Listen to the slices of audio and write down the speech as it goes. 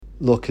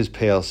Lookers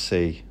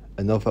plc,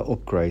 another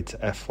upgrade to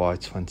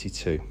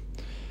FY22.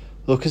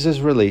 Lookers has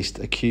released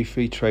a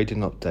Q3 trading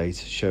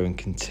update showing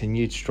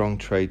continued strong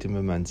trading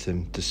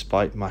momentum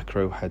despite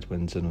macro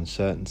headwinds and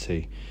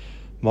uncertainty.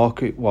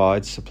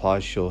 Market-wide supply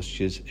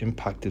shortages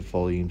impacted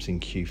volumes in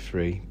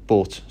Q3,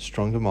 but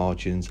stronger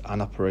margins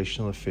and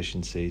operational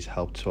efficiencies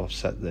helped to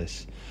offset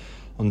this.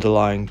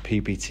 Underlying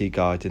PBT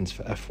guidance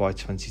for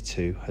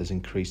FY22 has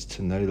increased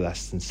to no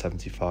less than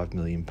 £75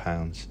 million.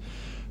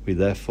 We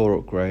therefore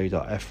upgrade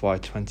our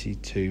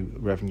FY22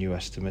 revenue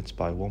estimates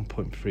by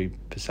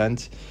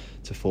 1.3%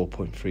 to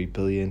 4.3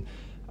 billion,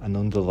 and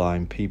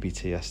underlying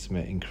PBT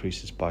estimate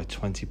increases by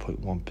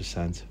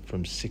 20.1%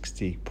 from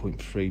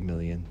 60.3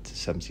 million to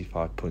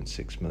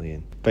 75.6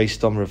 million.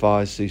 Based on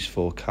revised Zeus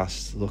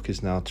forecasts,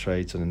 Lookers now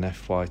trades on an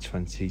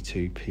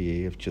FY22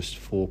 PE of just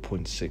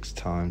 4.6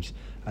 times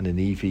and an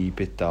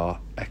EV/EBITDA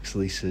ex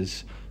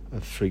leases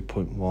of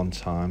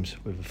 3.1 times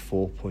with a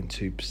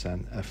 4.2%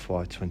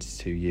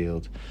 FY22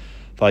 yield.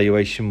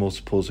 Valuation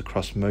multiples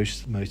across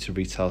most motor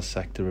retail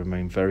sector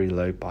remain very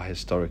low by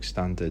historic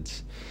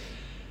standards.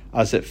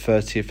 As at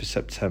 30th of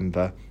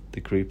September, the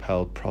group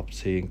held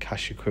property and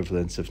cash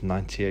equivalents of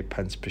 98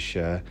 pence per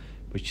share,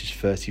 which is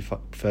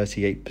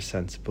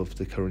 38% above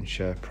the current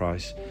share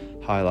price,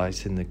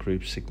 highlighting the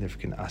group's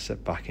significant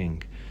asset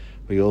backing.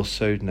 We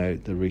also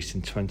note the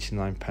recent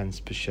 29 pence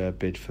per share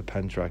bid for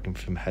Pendragon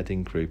from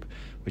Heading Group,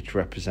 which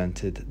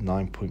represented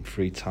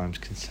 9.3 times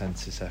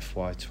consensus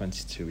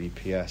FY22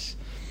 EPS.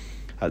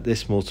 At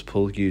this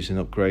multiple, using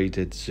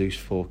upgraded Zeus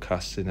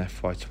forecasts in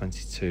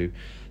FY22,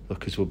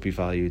 Lookers will be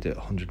valued at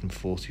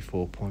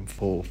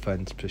 144.4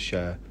 pence per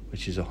share,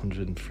 which is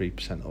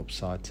 103%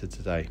 upside to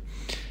today.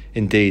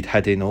 Indeed,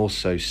 Heading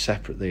also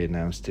separately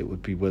announced it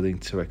would be willing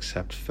to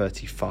accept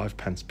 35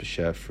 pence per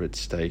share for its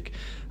stake,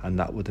 and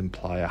that would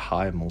imply a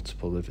higher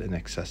multiple of in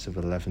excess of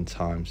 11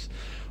 times.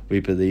 We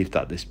believe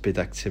that this bid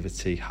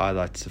activity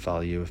highlights the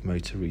value of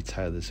motor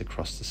retailers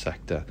across the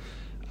sector,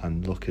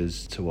 and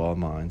Lookers, to our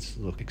minds,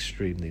 look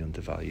extremely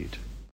undervalued.